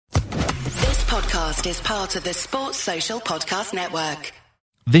podcast is part of the Sports Social Podcast Network.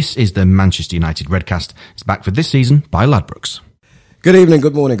 This is the Manchester United Redcast. It's back for this season by Ladbrokes. Good evening,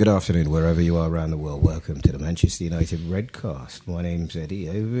 good morning, good afternoon, wherever you are around the world. Welcome to the Manchester United Redcast. My name's Eddie.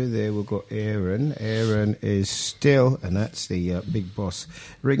 Over there we've got Aaron. Aaron is still, and that's the big boss,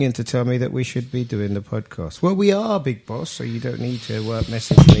 ringing to tell me that we should be doing the podcast. Well, we are, big boss, so you don't need to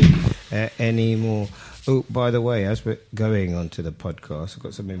message me anymore. Oh, by the way, as we're going on to the podcast, I've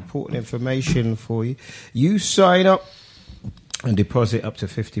got some important information for you. You sign up and deposit up to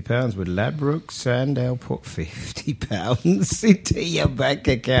 £50 with Ladbrokes, and they'll put £50 into your bank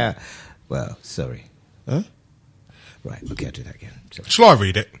account. Well, sorry. Huh? Right, okay, I'll do that again. Sorry. Shall I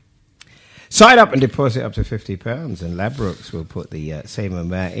read it? Sign up and deposit up to £50, and Ladbrokes will put the same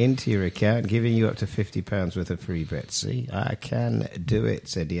amount into your account, giving you up to £50 worth of free bets. See, I can do it,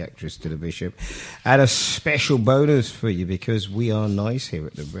 said the actress to the Bishop. And a special bonus for you, because we are nice here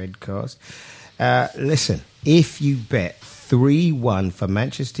at the Redcast. Listen, if you bet 3-1 for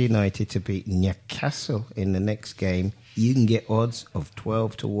Manchester United to beat Newcastle in the next game, you can get odds of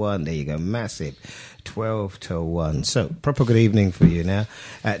 12-1. There you go, massive 12-1. So, proper good evening for you now.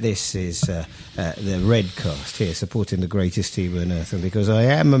 This is the Redcast here, supporting the greatest team on earth. And because I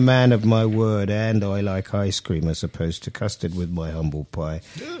am a man of my word and I like ice cream as opposed to custard with my humble pie,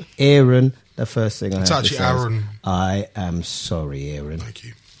 Aaron, the first thing I have to say is, Aaron. I am sorry, Aaron. Thank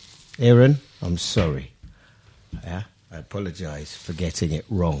you. Aaron, I'm sorry. Yeah, I apologise for getting it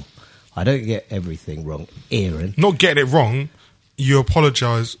wrong. I don't get everything wrong, Aaron. Not getting it wrong, you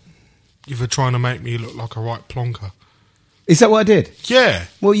apologise for trying to make me look like a right plonker. Is that what I did? Yeah.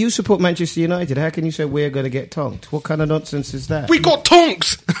 Well, you support Manchester United. How can you say we're going to get tonked? What kind of nonsense is that? We got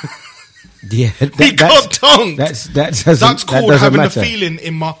tonks! Yeah, we got tonked! That's called having a feeling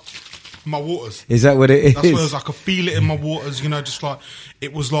in my waters. Is that what it is? That's what it was. I could feel it in my waters, just like,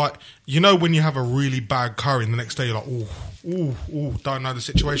 it was like, when you have a really bad curry and the next day you're like, ooh, don't know the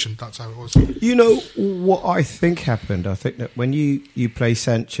situation. That's how it was. You know what I think happened? I think that when you play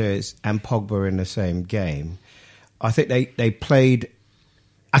Sanchez and Pogba in the same game, I think they played...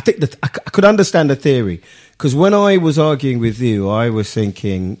 I think that I could understand the theory, because when I was arguing with you, I was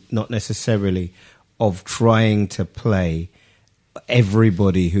thinking not necessarily of trying to play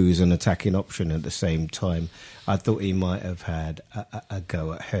everybody who's an attacking option at the same time. I thought he might have had a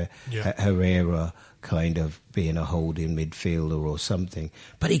go at Herrera kind of being a holding midfielder or something.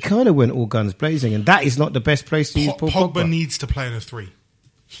 But he kind of went all guns blazing, and that is not the best place to use Paul Pogba. Pogba needs to play in a 3.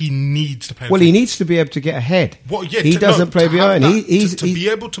 He needs to play in a 3. Well, he needs to be able to get ahead. He doesn't play behind. To be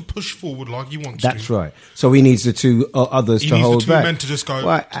able to push forward like he wants to. That's right. So he needs the two others to hold back. He needs the 2 men to just go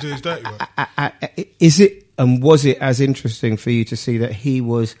to do his dirty work. Is it... And was it as interesting for you to see that he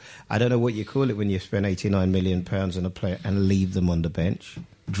was, I don't know what you call it when you spend £89 million on a player and leave them on the bench,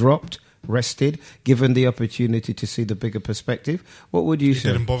 dropped, rested, given the opportunity to see the bigger perspective? What would you say?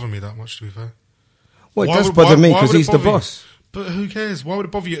 It didn't bother me that much, to be fair. Well, it does bother me because he's the boss. But who cares? Why would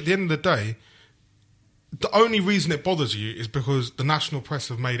it bother you? At the end of the day, the only reason it bothers you is because the national press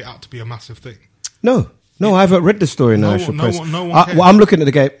have made it out to be a massive thing. No, I haven't read the story in the national press. No one cares. Well, I'm looking at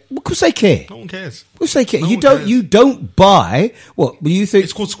the game. Of course they care. No one cares. Of course they care. No You don't buy what you think.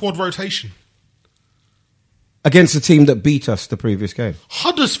 It's called squad rotation. Against the team that beat us the previous game.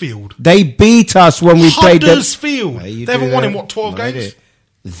 Huddersfield. They beat us when we played them. Huddersfield. They haven't won in 12 games?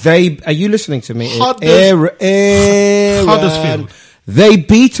 Are you listening to me? Huddersfield. They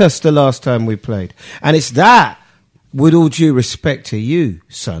beat us the last time we played. And it's that, with all due respect to you,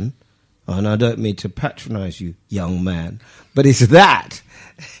 son, and I don't mean to patronise you, young man, but it's that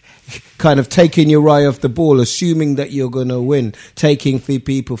kind of taking your eye off the ball, assuming that you're going to win, taking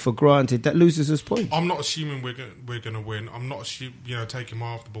people for granted, that loses us points. I'm not assuming we're going to win. I'm not taking my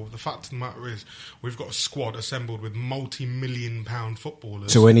eye off the ball. The fact of the matter is, we've got a squad assembled with multi-million-pound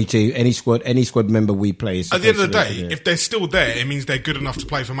footballers. So any squad member we play is... At the end of the day, if they're still there, it means they're good enough to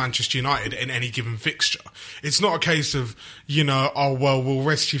play for Manchester United in any given fixture. It's not a case of, we'll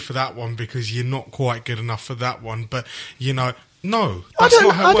rest you for that one because you're not quite good enough for that one. But, no, that's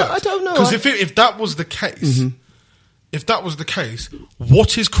not how it works. I don't know. Because if that was the case,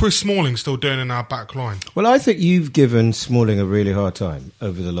 what is Chris Smalling still doing in our back line? Well, I think you've given Smalling a really hard time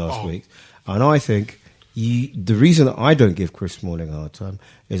over the last week. And I think the reason that I don't give Chris Smalling a hard time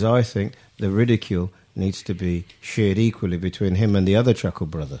is I think the ridicule needs to be shared equally between him and the other Chuckle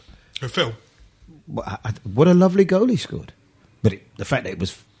brother. Phil. What a lovely goal he scored. But the fact that it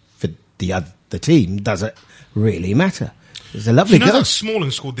was for the team doesn't really matter. It's a lovely goal. That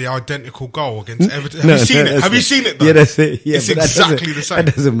Smalling scored the identical goal against Everton? Have you seen it though? Yeah, that's it. Yeah, it's exactly the same.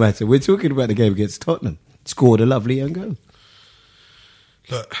 That doesn't matter. We're talking about the game against Tottenham. Scored a lovely young goal.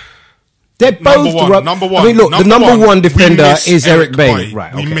 Look, They're both number one. I mean, look, the number one defender is Eric Bailly. Bailly.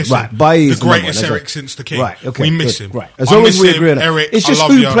 Right, we okay. miss right. him. Bailly The is number greatest one. Eric since the king. Right, okay. We miss good. him. Right. As long as we agree on that. Eric, it's I just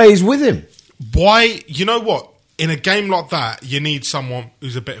love who you. plays with him. Why? You know what? In a game like that, you need someone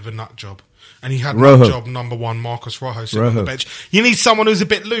who's a bit of a nut job. And he had Rojo. nut job number one, Marcus Rojo, sitting on the bench. You need someone who's a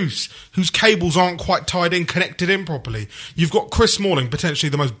bit loose, whose cables aren't quite tied in, connected in properly. You've got Chris Smalling,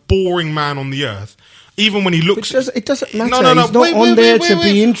 potentially the most boring man on the earth. Even when he looks... It doesn't matter. No. He's not on there to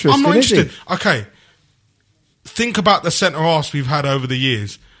be interested, I'm not is interested. he? Okay. Think about the centre-halves we've had over the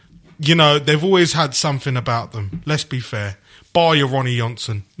years. You know, they've always had something about them. Let's be fair. Bar your Ronnie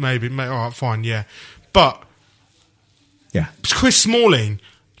Johnson. Maybe. All right, fine, yeah. But... Yeah. Chris Smalling...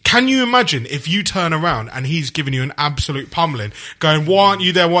 Can you imagine if you turn around and he's giving you an absolute pummeling, going, "Why aren't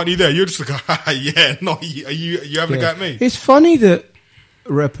you there? Why aren't you there?" You're just like, "Yeah, no, are you having a go at me?" It's funny that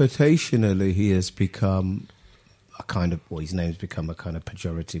reputationally he has become a kind of, well, his name's become a kind of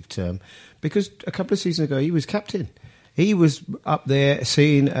pejorative term, because a couple of seasons ago he was captain. He was up there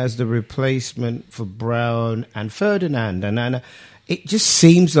seen as the replacement for Brown and Ferdinand, and it just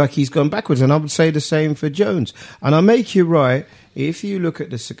seems like he's gone backwards. And I would say the same for Jones. And I make you right. If you look at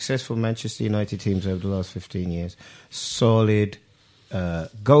the successful Manchester United teams over the last 15 years, solid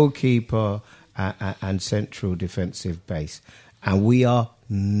goalkeeper and central defensive base. And we are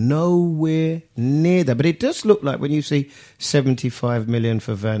nowhere near that. But it does look like when you see 75 million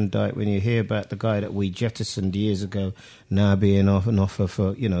for Van Dijk, when you hear about the guy that we jettisoned years ago now being off an offer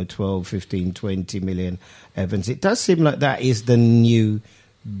for, 12, 15, 20 million Evans, it does seem like that is the new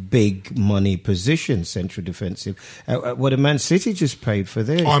big money position, central defensive. What a Man City just paid for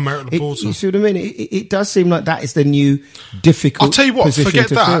theirs. I'm Eric Laporta. You see what I mean? It does seem like that is the new difficult. I'll tell you what, position forget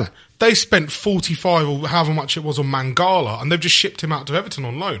to that. fill. They spent 45 or however much it was on Mangala, and they've just shipped him out to Everton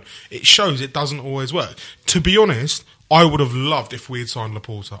on loan. It shows it doesn't always work. To be honest, I would have loved if we had signed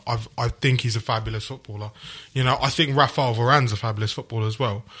Laporta. I think he's a fabulous footballer. I think Rafael Varane's a fabulous footballer as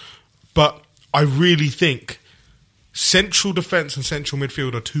well. But I really think central defence and central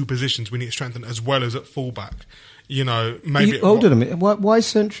midfield are two positions we need to strengthen, as well as at fullback. Maybe... Hold on a minute. Why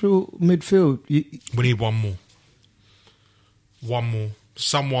central midfield? We need one more. One more.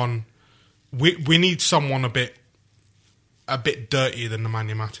 Someone... We need someone a bit dirtier than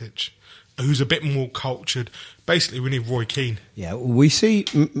Nemanja Matic, who's a bit more cultured. Basically, we need Roy Keane. Yeah, we see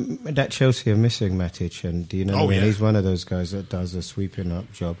that Chelsea are missing Matic, and do you know what I mean? Yeah. He's one of those guys that does a sweeping up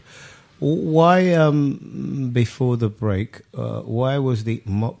job. Why, before the break, why was the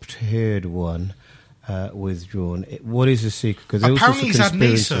mopped-haired one withdrawn? What is the secret? Because apparently he's had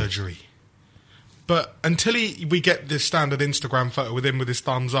knee surgery. But until we get this standard Instagram photo with him with his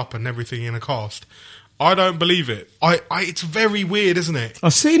thumbs up and everything in a cast, I don't believe it. It's very weird, isn't it?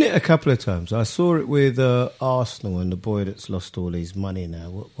 I've seen it a couple of times. I saw it with Arsenal and the boy that's lost all his money now.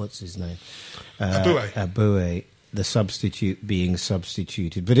 What's his name? Aboué. The substitute being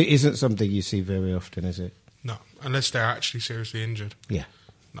substituted. But it isn't something you see very often, is it? No, unless they're actually seriously injured. Yeah.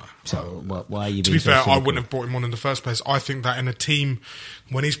 No. So why are you being To be fair, so I wouldn't have brought him on in the first place. I think that in a team,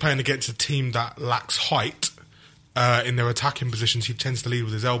 when he's playing against a team that lacks height in their attacking positions, he tends to lead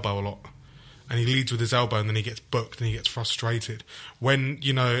with his elbow a lot. And he leads with his elbow, and then he gets booked and he gets frustrated. When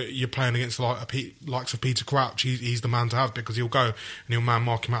you're playing against the likes of Peter Crouch, he's the man to have, because he'll go and he'll man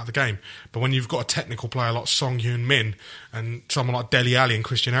mark him out of the game. But when you've got a technical player like Song Heung-min and someone like Dele Alli and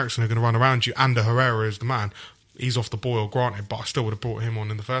Christian Eriksen who are going to run around you, and Herrera is the man, he's off the boil, granted, but I still would have brought him on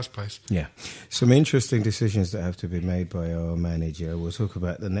in the first place. Yeah. Some interesting decisions that have to be made by our manager. We'll talk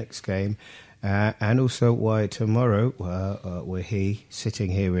about the next game. And also why tomorrow, where sitting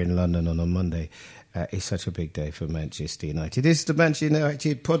here in London on a Monday, is such a big day for Manchester United. This is the Manchester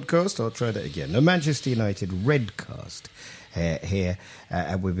United podcast. I'll try that again. The Manchester United Redcast here,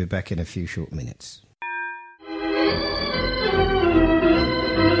 and we'll be back in a few short minutes.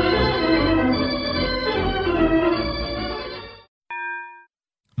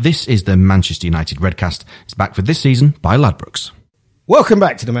 This is the Manchester United Redcast. It's back for this season by Ladbrokes. Welcome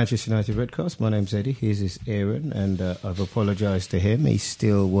back to the Manchester United Redcast. My name's Eddie. Here's is Aaron, and I've apologised to him. He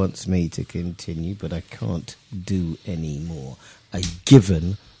still wants me to continue, but I can't do any more. I've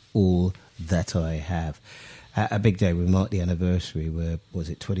given all that I have. A big day. We marked the anniversary where, was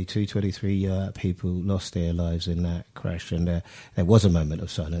it 23 people lost their lives in that crash, and there was a moment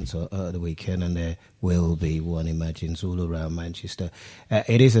of silence at the weekend, and there will be, one imagines, all around Manchester.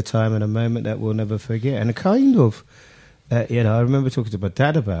 It is a time and a moment that we'll never forget, and a kind of... I remember talking to my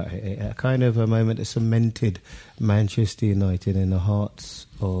dad about it, a kind of a moment that cemented Manchester United in the hearts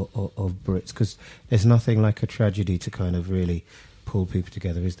of Brits, because there's nothing like a tragedy to kind of really pull people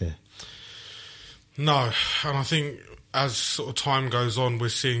together, is there? No, and I think as sort of time goes on, we're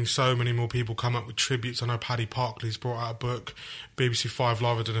seeing so many more people come up with tributes. I know Paddy Parkley's brought out a book. BBC 5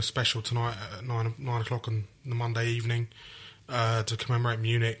 Live are doing a special tonight at 9 o'clock on the Monday evening to commemorate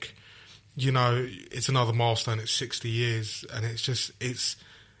Munich. You know, it's another milestone. It's 60 years, and it's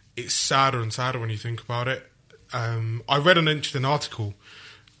sadder and sadder when you think about it. I read an interesting article,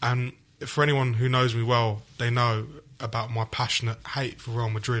 and for anyone who knows me well, they know about my passionate hate for Real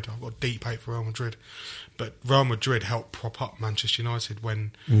Madrid. I've got deep hate for Real Madrid. But Real Madrid helped prop up Manchester United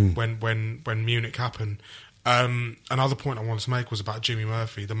when Munich happened. Another point I wanted to make was about Jimmy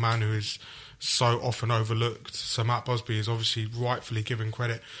Murphy, the man who is so often overlooked. So Matt Busby is obviously rightfully given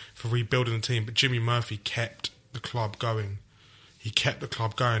credit for rebuilding the team, but Jimmy Murphy kept the club going. He kept the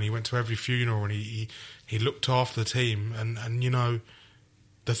club going. He went to every funeral and he looked after the team. And you know,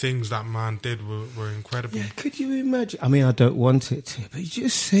 the things that man did were incredible. Yeah, could you imagine? I mean, I don't want it to, but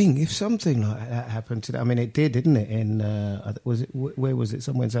just think if something like that happened today. I mean, it did, didn't it? In where was it?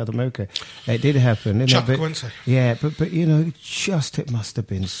 Somewhere in South America. It did happen, didn't it? Chapecoense. Yeah, but you know, it must have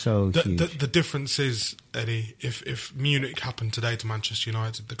been so huge. The difference is, Eddie, if Munich happened today to Manchester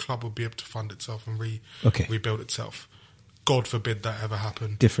United, the club would be able to fund itself and rebuild itself. God forbid that ever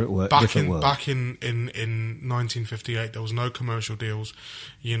happened. Different world. Back in 1958, there was no commercial deals,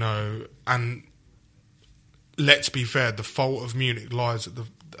 you know. And let's be fair, the fault of Munich lies at the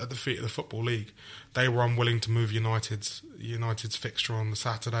feet of the Football League. They were unwilling to move United's fixture on the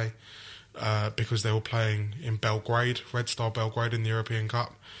Saturday because they were playing in Belgrade, Red Star Belgrade, in the European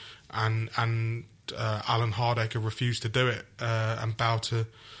Cup, and Alan Hardacre refused to do it and bow to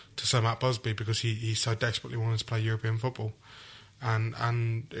Sir Matt Busby because he so desperately wanted to play European football,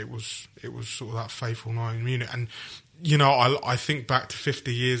 and it was sort of that fateful night in Munich. And you know, I think back to 10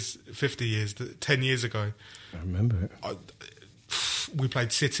 years ago. I remember it. We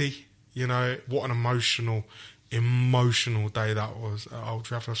played City. You know, what an emotional day that was at Old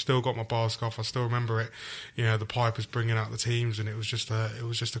Trafford. I've still got my bar scarf. I still remember it. You know, the Pipers bringing out the teams, and it was just a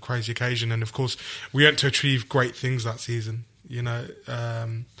crazy occasion. And of course, we went to achieve great things that season. You know,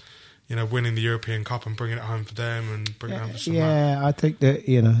 winning the European Cup and bringing it home for them and bringing it home for some. Yeah, I think that,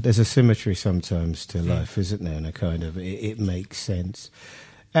 you know, there's a symmetry sometimes to life, isn't there? And a kind of, it makes sense.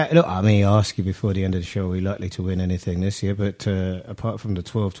 Look, I may ask you before the end of the show, are we likely to win anything this year? But apart from the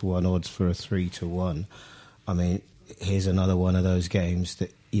 12-1 odds for a 3-1, I mean, here's another one of those games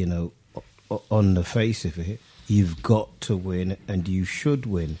that, you know, on the face of it, you've got to win, and you should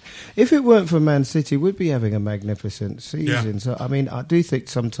win. If it weren't for Man City, we'd be having a magnificent season. Yeah. So, I mean, I do think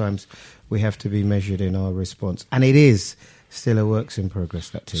sometimes we have to be measured in our response. And it is still a works in progress,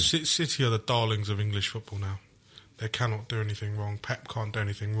 that too. City are the darlings of English football now. They cannot do anything wrong. Pep can't do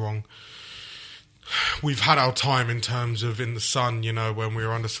anything wrong. We've had our time in terms of in the sun, you know, when we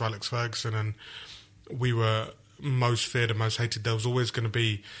were under Sir Alex Ferguson and we were most feared and most hated. There was always going to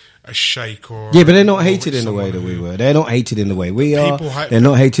be a shake or... Yeah, but they're not hated in the way that we were. They're not hated in the way we are. They're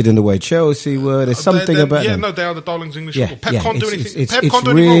not hated in the way Chelsea were. There's something about them. Yeah, no, they are the darlings of English football. Pep can't do anything. It's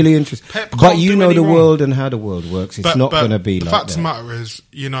really interesting. But you know the world and how the world works. It's not going to be like that. The fact of the matter is,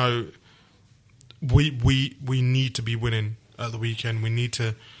 you know, we need to be winning at the weekend. We need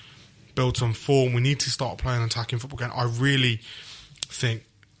to build some form. We need to start playing attacking football again. I really think,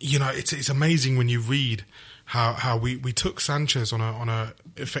 you know, it's amazing when you read how we took Sanchez on a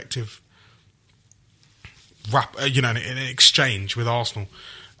effective in an exchange with Arsenal.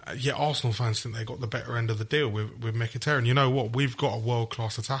 Yet Arsenal fans think they got the better end of the deal with Mkhitaryan. You know what? We've got a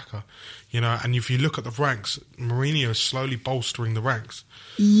world-class attacker. You know, and if you look at the ranks, Mourinho is slowly bolstering the ranks.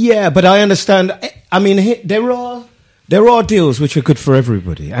 Yeah, but I understand. I mean, there are deals which are good for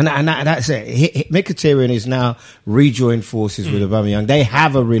everybody, and that's it. Mkhitaryan is now rejoined forces with Aubameyang. They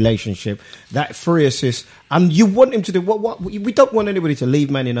have a relationship. That 3 assists, and you want him to do what? We don't want anybody to leave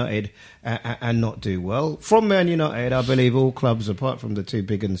Man United and not do well. From Man United, I believe all clubs, apart from the two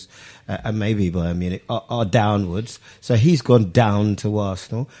big ones and maybe Bayern Munich, are downwards. So he's gone down to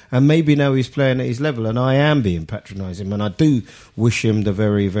Arsenal, and maybe now he's playing at his level. And I am being patronising, and I do wish him the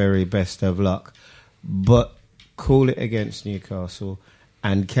very, very best of luck, but call it against Newcastle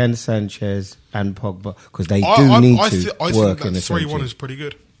and Ken Sanchez and Pogba, because they need to work in the 3-1 is pretty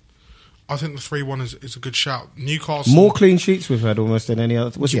good. I think the 3-1 is a good shout. Newcastle... More clean sheets we've had almost than any other...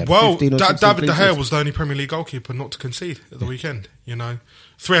 David De Gea was the only Premier League goalkeeper not to concede at the weekend, you know.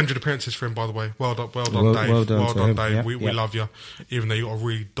 300 appearances for him, by the way. Well done, Dave. Well done, Dave. Yeah, we love you, even though you've got a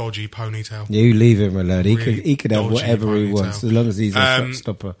really dodgy ponytail. Yeah, you leave him alone. He could have whatever he wants, as long as he's a shot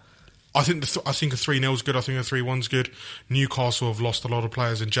stopper. I think a 3-0 is good. I think a 3-1 is good. Newcastle have lost a lot of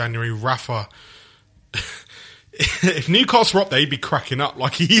players in January. Rafa... If Newcastle were up there, he'd be cracking up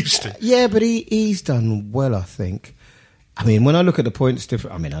like he used to. Yeah, but he's done well, I think. I mean, when I look at the points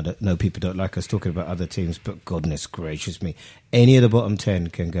difference, I mean, I don't know, people don't like us talking about other teams, but goodness gracious me, any of the bottom 10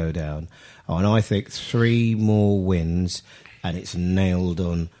 can go down. And I think 3 more wins, and it's nailed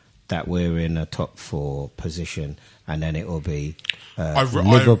on that we're in a top 4 position, and then it will be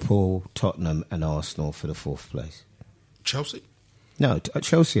Liverpool, Tottenham, and Arsenal for the 4th place. Chelsea? No,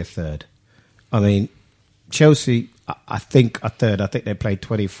 Chelsea are 3rd. I mean, Chelsea, I think, are 3rd. I think they played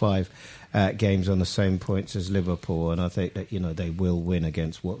 25 games on the same points as Liverpool, and I think that they will win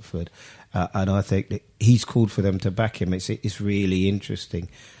against Watford. And I think that he's called for them to back him. It's really interesting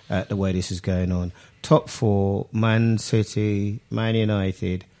the way this is going on. Top 4: Man City, Man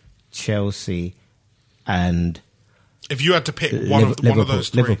United, Chelsea, and if you had to pick one of those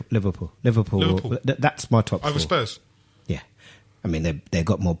 3, Liverpool. That's my top 4. Over Spurs. Yeah, I mean they've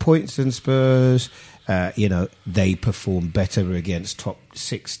got more points than Spurs. They perform better against top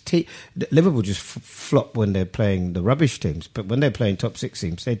 6 teams. Liverpool just flop when they're playing the rubbish teams, but when they're playing top 6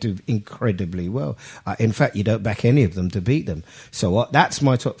 teams, they do incredibly well. In fact, you don't back any of them to beat them. So that's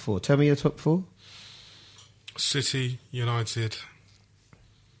my top 4. Tell me your top 4. City, United,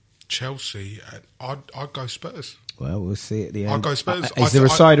 Chelsea. I'd go Spurs. Well, we'll see at the end. I'll go Spurs. Is there a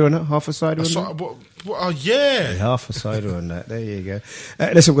cider on it? Half a cider on that? Yeah. Half a cider on that. There you go.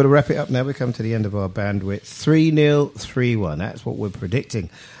 Listen, we're going to wrap it up now. We come to the end of our bandwidth. 3-0, 3-1. That's what we're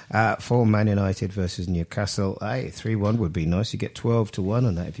predicting for Man United versus Newcastle. 3-1 would be nice. You get 12-1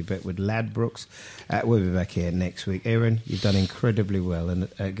 on that if you bet with Ladbrokes. We'll be back here next week. Aaron, you've done incredibly well. And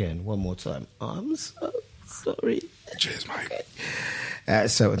again, one more time, I'm so sorry. Cheers, mate.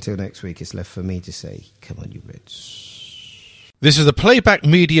 So until next week, it's left for me to say, come on, you Reds. This is a Playback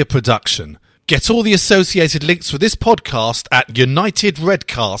Media production. Get all the associated links for this podcast at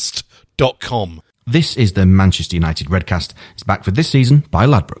unitedredcast.com. This is the Manchester United Redcast. It's back for this season by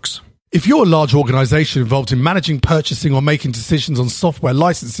Ladbrokes. If you're a large organisation involved in managing, purchasing or making decisions on software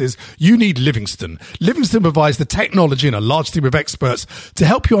licenses, you need Livingston. Livingston provides the technology and a large team of experts to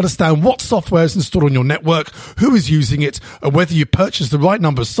help you understand what software is installed on your network, who is using it, and whether you purchase the right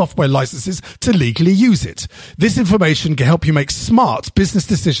number of software licenses to legally use it. This information can help you make smart business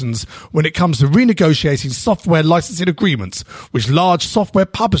decisions when it comes to renegotiating software licensing agreements with large software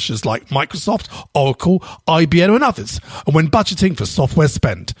publishers like Microsoft, Oracle, IBM and others, and when budgeting for software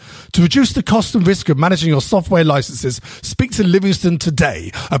spend. To reduce the cost and risk of managing your software licenses, speak to Livingston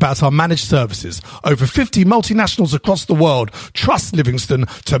today about our managed services. Over 50 multinationals across the world trust Livingston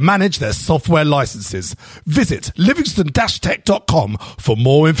to manage their software licenses. Visit livingston-tech.com for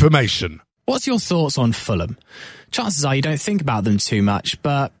more information. What's your thoughts on Fulham? Chances are you don't think about them too much,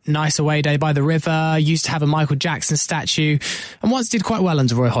 but nice away day by the river, used to have a Michael Jackson statue, and once did quite well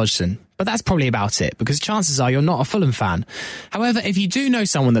under Roy Hodgson. But that's probably about it, because chances are you're not a Fulham fan. However, if you do know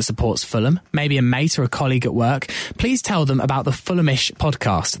someone that supports Fulham, maybe a mate or a colleague at work, please tell them about the Fulhamish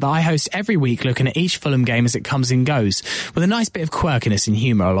podcast that I host every week, looking at each Fulham game as it comes and goes, with a nice bit of quirkiness and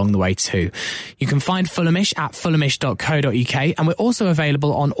humour along the way too. You can find Fulhamish at fulhamish.co.uk, and we're also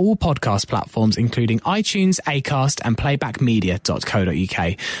available on all podcast platforms, including iTunes, Acast and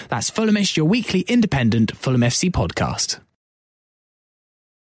playbackmedia.co.uk. That's Fulhamish, your weekly independent Fulham FC podcast.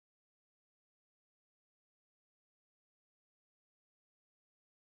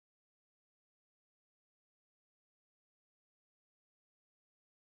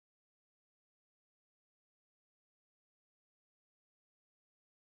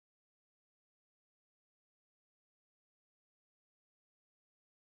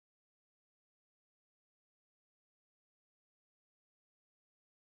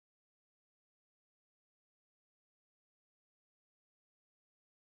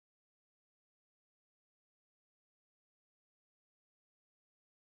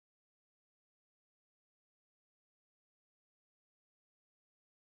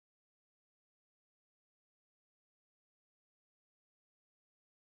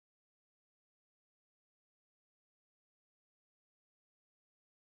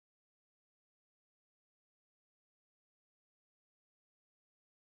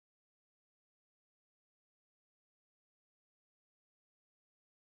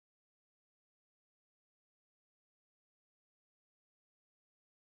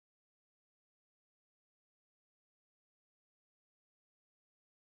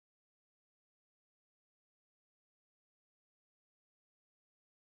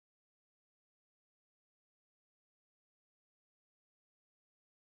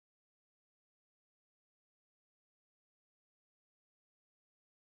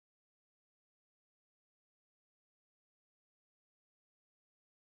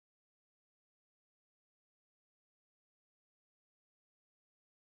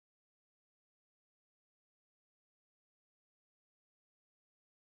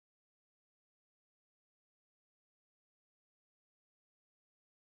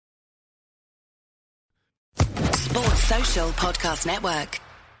 Social Podcast Network.